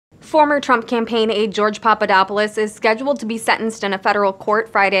Former Trump campaign aide George Papadopoulos is scheduled to be sentenced in a federal court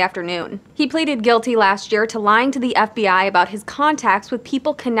Friday afternoon. He pleaded guilty last year to lying to the FBI about his contacts with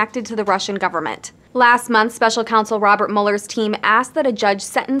people connected to the Russian government. Last month, special counsel Robert Mueller's team asked that a judge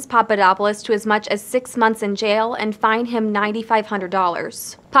sentence Papadopoulos to as much as 6 months in jail and fine him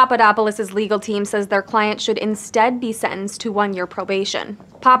 $9,500. Papadopoulos' legal team says their client should instead be sentenced to 1-year probation.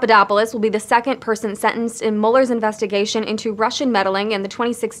 Papadopoulos will be the second person sentenced in Mueller's investigation into Russian meddling in the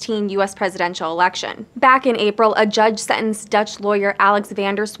 2016 U.S. presidential election. Back in April, a judge sentenced Dutch lawyer Alex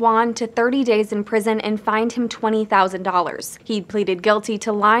van der Zwaan to 30 days in prison and fined him $20,000. He'd pleaded guilty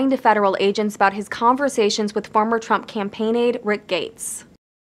to lying to federal agents about his conversations with former Trump campaign aide Rick Gates.